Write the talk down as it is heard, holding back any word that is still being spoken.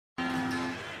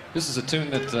This is a tune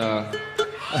that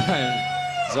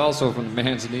is also from the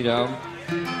Manzanita album.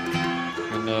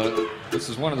 And this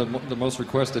is one of the most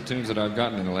requested tunes that I've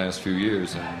gotten in the last few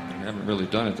years, and I haven't really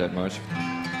done it that much.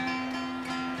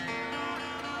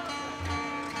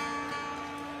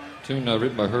 Tune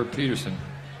written by Herb Peterson.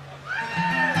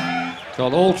 It's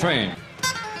called Old Train.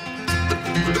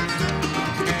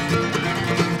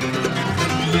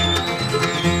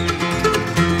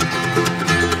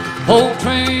 Old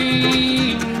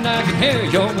train, I can hear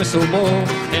your whistle blow,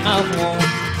 and I won't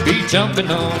be jumping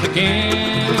on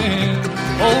again.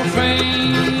 Old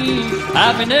train,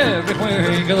 I've been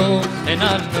everywhere you go, and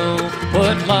I know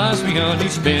what lies beyond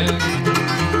each bend.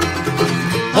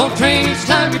 Old train, each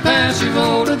time you pass, you're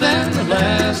older than the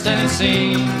last, and it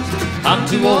seems I'm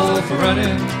too old for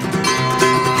running.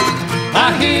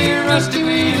 I hear rusty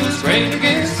wheels grating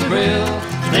against the rail,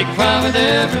 they cry with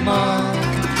every mile,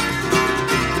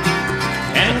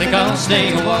 and I think I'll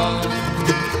stay a while.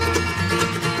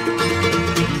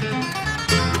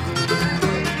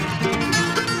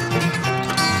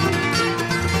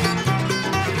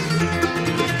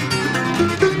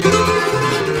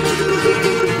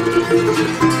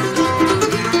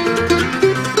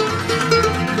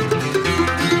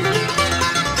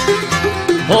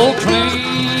 Old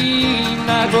train,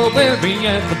 I drove weary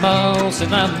at the miles,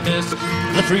 and I missed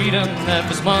the freedom that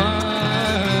was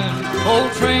mine.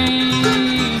 Old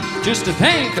train, just to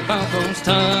think about those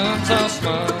times, I'll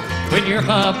smile when you're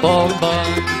highballing by.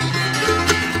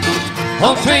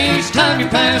 Old train, each time you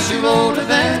pass, you're older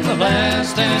than the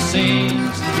last, and it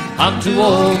seems I'm too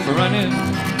old for running.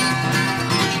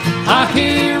 I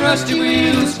hear rusty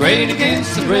wheels grate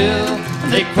against the rail,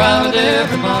 and they cry with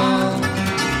every mile,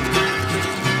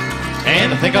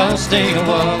 and I think I'll stay a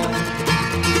while.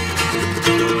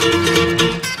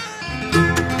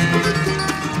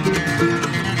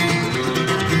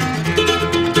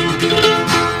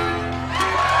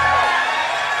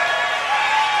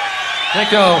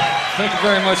 Thank you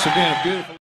very much for being a beautiful